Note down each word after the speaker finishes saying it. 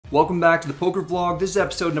Welcome back to the poker vlog. This is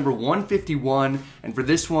episode number 151, and for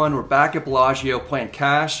this one, we're back at Bellagio playing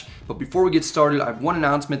cash. But before we get started, I have one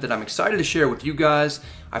announcement that I'm excited to share with you guys.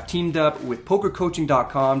 I've teamed up with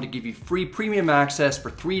pokercoaching.com to give you free premium access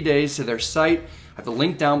for 3 days to their site. I have the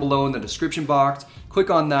link down below in the description box. Click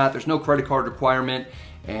on that. There's no credit card requirement,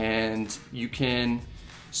 and you can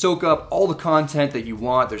soak up all the content that you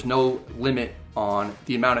want. There's no limit on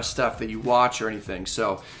the amount of stuff that you watch or anything.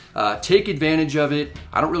 So take advantage of it.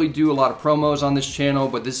 I don't really do a lot of promos on this channel,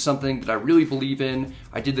 but this is something that I really believe in.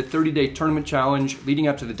 I did the 30-day tournament challenge leading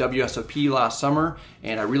up to the WSOP last summer,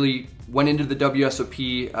 and I really went into the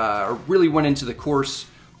WSOP, or really went into the course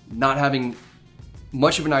not having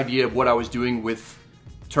much of an idea of what I was doing with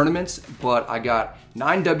tournaments, but I got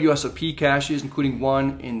 9 WSOP cashes, including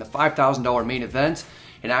one in the $5,000 main event.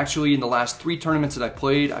 And actually, in the last 3 tournaments that I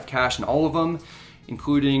played, I've cashed in all of them,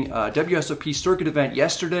 including a WSOP circuit event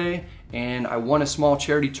yesterday, and I won a small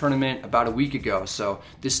charity tournament about a week ago. So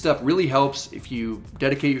this stuff really helps if you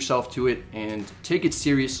dedicate yourself to it and take it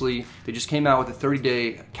seriously. They just came out with a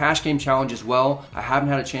 30-day cash game challenge as well. I haven't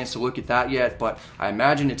had a chance to look at that yet, but I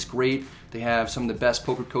imagine it's great. They have some of the best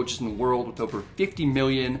poker coaches in the world with over 50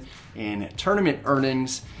 million in tournament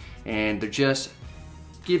earnings, and they're just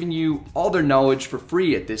giving you all their knowledge for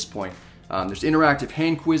free at this point. There's interactive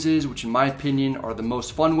hand quizzes, which in my opinion are the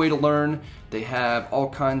most fun way to learn. They have all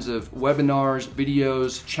kinds of webinars,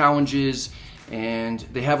 videos, challenges, and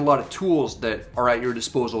they have a lot of tools that are at your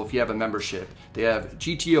disposal if you have a membership. They have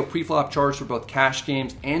GTO preflop charts for both cash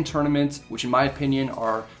games and tournaments, which in my opinion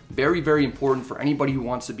are very, very important for anybody who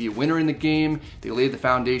wants to be a winner in the game. They lay the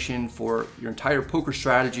foundation for your entire poker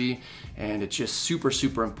strategy, and it's just super,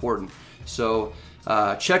 super important. So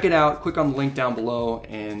check it out, click on the link down below,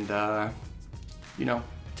 and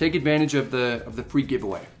take advantage of the free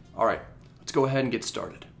giveaway. All right, let's go ahead and get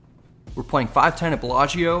started. We're playing 5-10 at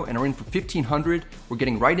Bellagio and are in for 1,500. We're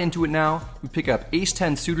getting right into it now. We pick up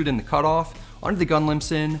ace-10 suited in the cutoff. Under the gun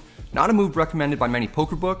limps in. Not a move recommended by many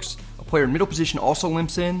poker books. A player in middle position also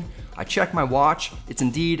limps in. I check my watch. It's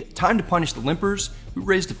indeed time to punish the limpers. We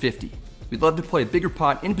raise to 50. We'd love to play a bigger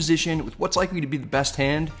pot in position with what's likely to be the best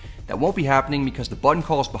hand. That won't be happening because the button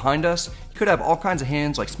calls behind us. You could have all kinds of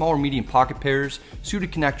hands like small or medium pocket pairs,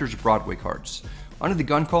 suited connectors, or Broadway cards. Under the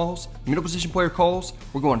gun calls, the middle position player calls.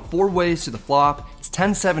 We're going 4 ways to the flop. It's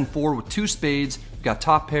 10-7-4 with 2 spades. We've got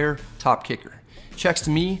top pair, top kicker. Checks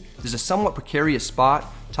to me. This is a somewhat precarious spot.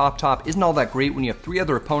 Top isn't all that great when you have 3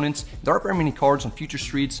 other opponents. There aren't very many cards on future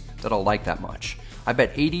streets that I'll like that much. I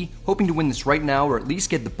bet 80, hoping to win this right now or at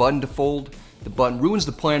least get the button to fold. The button ruins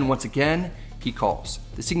the plan once again. He calls.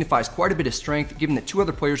 This signifies quite a bit of strength given that 2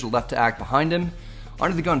 other players are left to act behind him.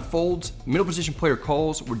 Under the gun folds, the middle position player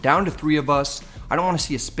calls. We're down to 3 of us. I don't want to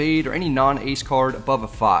see a spade or any non-ace card above a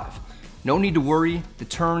 5. No need to worry. The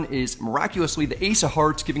turn is miraculously the ace of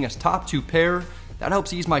hearts, giving us top 2 pair. That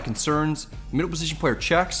helps ease my concerns. The middle position player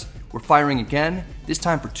checks. We're firing again, this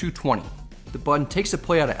time for 220. The button takes a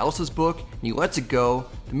play out of Elsa's book and he lets it go.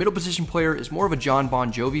 The middle position player is more of a John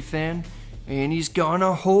Bon Jovi fan, and he's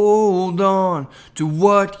gonna hold on to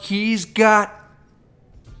what he's got.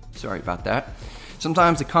 Sorry about that.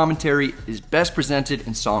 Sometimes the commentary is best presented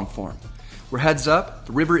in song form. We're heads up.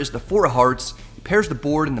 The river is the 4 of hearts. He pairs the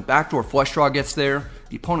board and the backdoor flush draw gets there.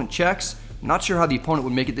 The opponent checks. I'm not sure how the opponent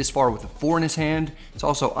would make it this far with a 4 in his hand. It's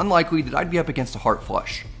also unlikely that I'd be up against a heart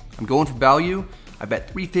flush. I'm going for value. I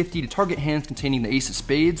bet 350 to target hands containing the ace of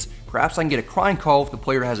spades. Perhaps I can get a crying call if the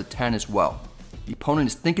player has a 10 as well. The opponent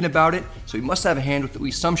is thinking about it, so he must have a hand with at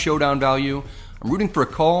least some showdown value. I'm rooting for a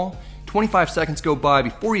call. 25 seconds go by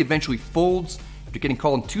before he eventually folds. After getting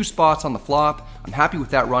called in 2 spots on the flop, I'm happy with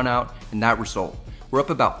that run out and that result. We're up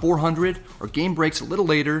about 400. Our game breaks a little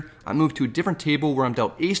later. I move to a different table where I'm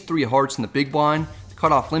dealt ace-3 of hearts in the big blind. The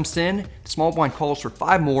cutoff limps in. The small blind calls for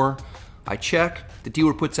 5 more. I check. The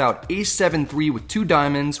dealer puts out ace-7-3 with 2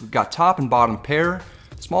 diamonds. We've got top and bottom pair.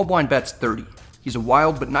 The small blind bets 30. He's a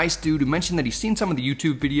wild but nice dude who mentioned that he's seen some of the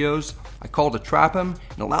YouTube videos. I call to trap him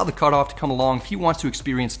and allow the cutoff to come along if he wants to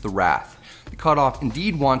experience the wrath. The cutoff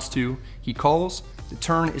indeed wants to. He calls. The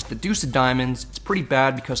turn is the deuce of diamonds. It's pretty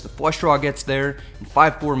bad because the flush draw gets there and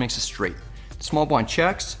 5-4 makes a straight. The small blind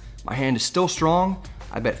checks. My hand is still strong.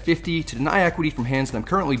 I bet 50 to deny equity from hands that I'm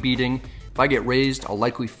currently beating. If I get raised, I'll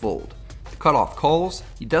likely fold. The cutoff calls.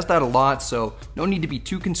 He does that a lot, so no need to be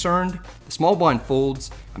too concerned. The small blind folds.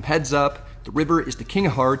 I'm heads up. The river is the king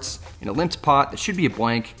of hearts. In a limped pot, that should be a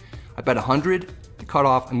blank. I bet 100. The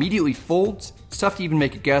cutoff immediately folds. It's tough to even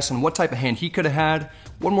make a guess on what type of hand he could have had.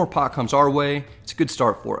 One more pot comes our way. It's a good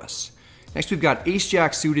start for us. Next we've got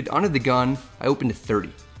ace-jack suited under the gun. I open to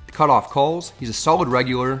 30. The cutoff calls. He's a solid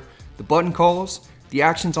regular. The button calls. The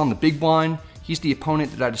action's on the big blind. He's the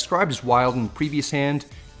opponent that I described as wild in the previous hand.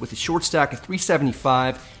 With a short stack of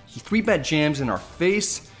 375, he 3-bet jams in our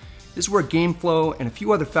face. This is where game flow and a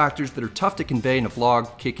few other factors that are tough to convey in a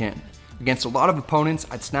vlog kick in. Against a lot of opponents,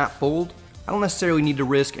 I'd snap fold. I don't necessarily need to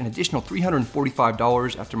risk an additional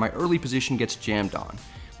 $345 after my early position gets jammed on.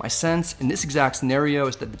 My sense in this exact scenario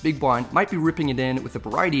is that the big blind might be ripping it in with a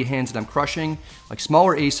variety of hands that I'm crushing, like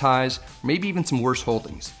smaller ace highs, or maybe even some worse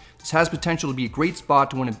holdings. This has potential to be a great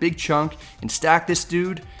spot to win a big chunk and stack this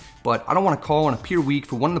dude, but I don't want to call on a pure week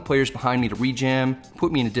for one of the players behind me to rejam and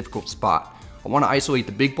put me in a difficult spot. I want to isolate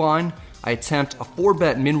the big blind. I attempt a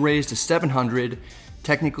 4-bet min raise to 700.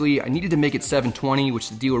 Technically, I needed to make it 720, which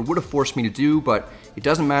the dealer would have forced me to do, but it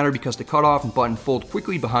doesn't matter because the cutoff and button fold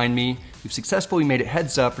quickly behind me. We've successfully made it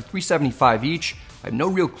heads up for 375 each. I have no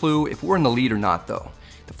real clue if we're in the lead or not though.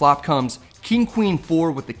 The flop comes King Queen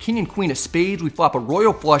 4 with the King and Queen of spades. We flop a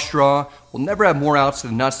royal flush draw. We'll never have more outs to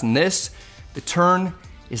the nuts than this. The turn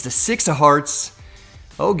is the 6 of hearts.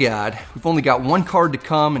 Oh god, we've only got one card to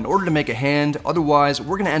come in order to make a hand. Otherwise,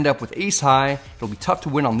 we're gonna end up with ace high. It'll be tough to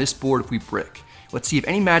win on this board if we brick. Let's see if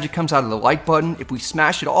any magic comes out of the like button if we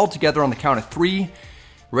smash it all together on the count of 3.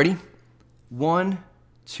 Ready? 1,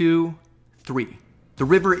 2, 3. The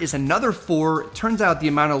river is another 4. It turns out the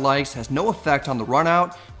amount of likes has no effect on the run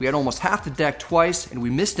out. We had almost half the deck twice and we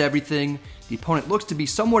missed everything. The opponent looks to be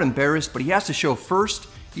somewhat embarrassed, but he has to show first.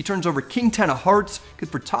 He turns over King 10 of hearts, good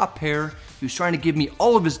for top pair. He was trying to give me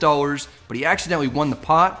all of his dollars, but he accidentally won the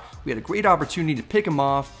pot. We had a great opportunity to pick him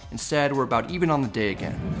off. Instead, we're about even on the day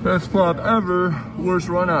again. Best flop ever, worst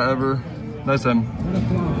run out ever. Nice time.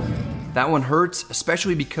 That one hurts,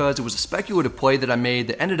 especially because it was a speculative play that I made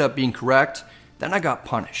that ended up being correct. Then I got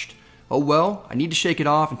punished. Oh well, I need to shake it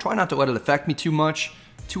off and try not to let it affect me too much.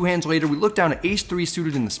 2 hands later, we look down at ace 3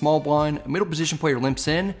 suited in the small blind. A middle position player limps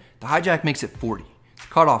in. The hijack makes it 40. The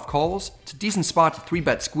cutoff calls. It's a decent spot to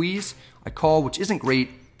 3-bet squeeze. I call, which isn't great.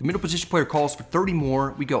 The middle position player calls for 30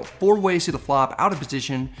 more. We go 4 ways to the flop, out of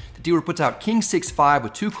position. The dealer puts out King 6-5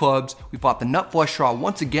 with 2 clubs. We flop the nut flush draw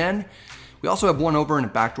once again. We also have 1 over and a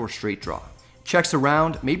backdoor straight draw. Checks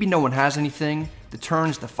around, maybe no one has anything. The turn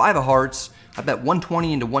is the 5 of hearts. I bet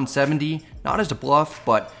 120 into 170, not as a bluff,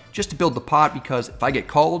 but just to build the pot because if I get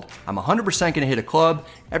called, I'm 100% gonna hit a club.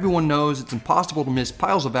 Everyone knows it's impossible to miss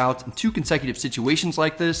piles of outs in 2 consecutive situations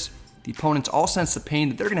like this. The opponents all sense the pain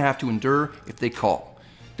that they're gonna have to endure if they call.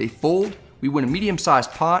 They fold, we win a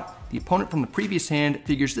medium-sized pot. The opponent from the previous hand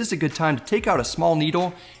figures this is a good time to take out a small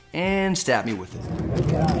needle and stab me with it.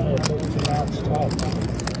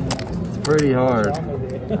 It's pretty hard.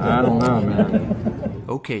 I don't know, man.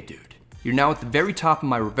 Okay, dude. You're now at the very top of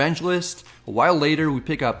my revenge list. A while later, we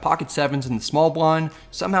pick up pocket 7s in the small blind.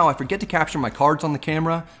 Somehow I forget to capture my cards on the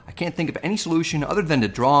camera. I can't think of any solution other than to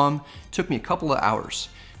draw them. It took me a couple of hours.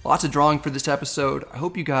 Lots of drawing for this episode. I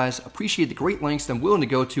hope you guys appreciate the great lengths that I'm willing to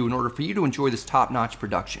go to in order for you to enjoy this top-notch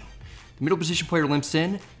production. The middle position player limps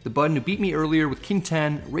in. The button who beat me earlier with King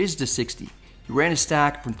 10 raises to 60. He ran his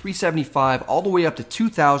stack from 375 all the way up to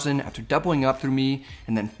 2,000 after doubling up through me,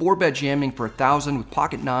 and then 4-bet jamming for 1,000 with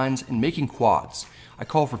pocket 9s and making quads. I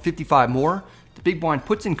call for 55 more. The big blind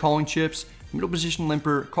puts in calling chips. Middle position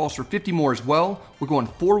limper calls for 50 more as well. We're going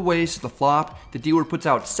 4 ways to the flop. The dealer puts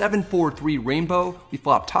out 7-4-3 rainbow. We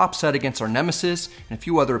flop top set against our nemesis and a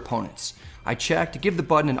few other opponents. I check to give the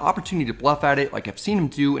button an opportunity to bluff at it like I've seen him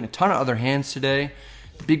do in a ton of other hands today.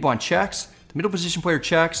 The big blind checks. The middle position player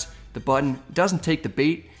checks. The button doesn't take the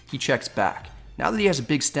bait. He checks back. Now that he has a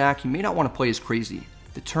big stack, he may not want to play as crazy.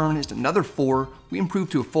 The turn is another 4. We improve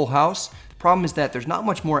to a full house. The problem is that there's not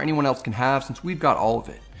much more anyone else can have since we've got all of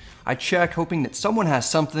it. I check hoping that someone has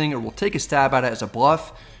something or will take a stab at it as a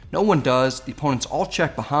bluff. No one does. The opponents all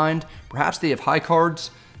check behind. Perhaps they have high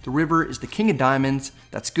cards. The river is the king of diamonds.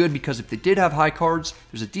 That's good because if they did have high cards,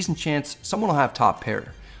 there's a decent chance someone will have top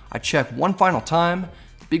pair. I check one final time.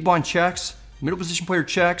 The big blind checks. The middle position player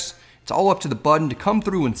checks. It's all up to the button to come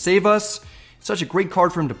through and save us. It's such a great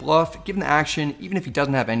card for him to bluff, given the action, even if he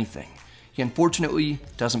doesn't have anything. He unfortunately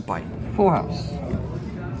doesn't bite. Full house.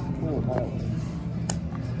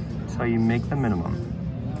 That's how you make the minimum.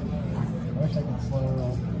 I wish I could slow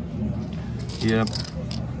roll. Yep.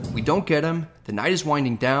 We don't get him. The night is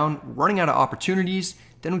winding down. We're running out of opportunities.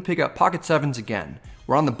 Then we pick up pocket 7s again.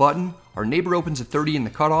 We're on the button. Our neighbor opens a 30 in the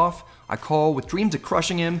cutoff. I call with dreams of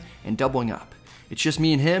crushing him and doubling up. It's just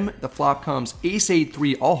me and him. The flop comes ace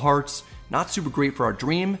 8-3 all hearts. Not super great for our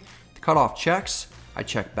dream. The cutoff checks. I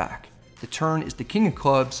check back. The turn is the king of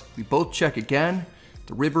clubs. We both check again.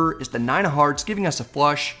 The river is the 9 of hearts, giving us a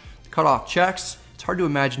flush. The cutoff checks. It's hard to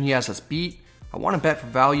imagine he has us beat. I want to bet for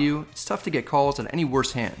value. It's tough to get calls on any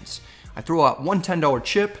worse hands. I throw out one $10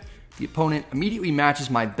 chip. The opponent immediately matches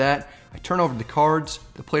my bet. I turn over the cards.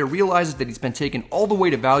 The player realizes that he's been taken all the way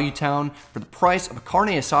to Value Town for the price of a carne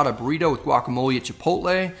asada burrito with guacamole at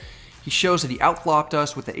Chipotle. He shows that he outflopped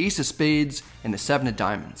us with the ace of spades and the seven of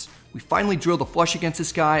diamonds. We finally drill the flush against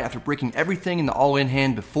this guy after breaking everything in the all-in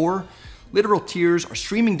hand before. Literal tears are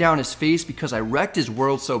streaming down his face because I wrecked his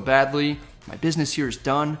world so badly. My business here is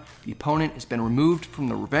done. The opponent has been removed from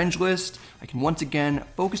the revenge list. I can once again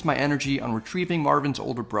focus my energy on retrieving Marvin's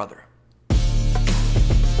older brother.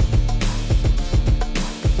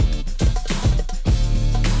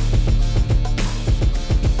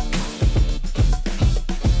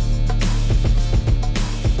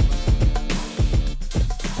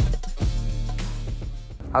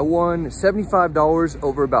 I won $75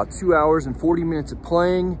 over about 2 hours and 40 minutes of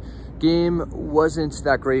playing. Game wasn't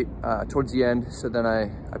that great towards the end, so then I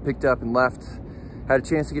picked up and left. Had a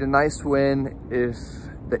chance to get a nice win. If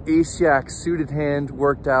the ace-jack suited hand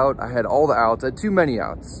worked out, I had all the outs. I had too many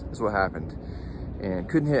outs is what happened, and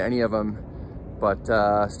couldn't hit any of them, but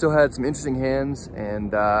still had some interesting hands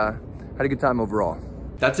and had a good time overall.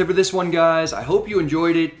 That's it for this one, guys. I hope you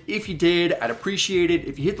enjoyed it. If you did, I'd appreciate it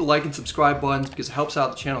if you hit the like and subscribe buttons because it helps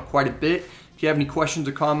out the channel quite a bit. If you have any questions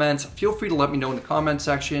or comments, feel free to let me know in the comment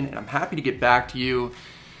section, and I'm happy to get back to you.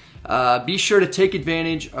 Be sure to take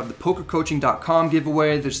advantage of the pokercoaching.com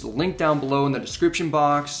giveaway. There's the link down below in the description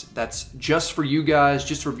box. That's just for you guys,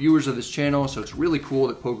 just for viewers of this channel, so it's really cool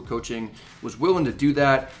that Poker Coaching was willing to do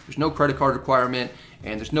that. There's no credit card requirement,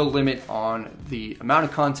 and there's no limit on the amount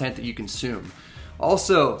of content that you consume.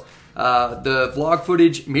 Also, the vlog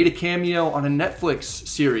footage made a cameo on a Netflix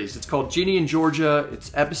series. It's called Ginny in Georgia.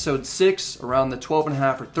 It's episode 6, around the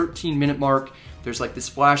 12.5 or 13 minute mark. There's like this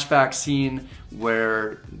flashback scene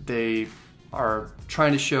where they are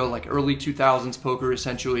trying to show like early 2000s poker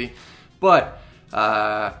essentially. But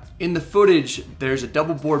in the footage, there's a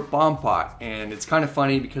double board bomb pot, and it's kind of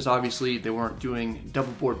funny because obviously they weren't doing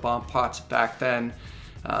double board bomb pots back then.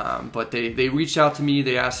 But they reached out to me.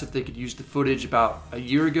 They asked if they could use the footage about a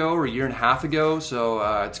year ago or a year and a half ago. So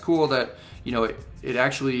it's cool that, you know, it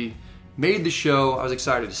actually made the show. I was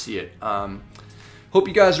excited to see it. Hope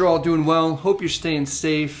you guys are all doing well. Hope you're staying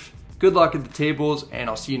safe. Good luck at the tables, and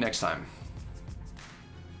I'll see you next time.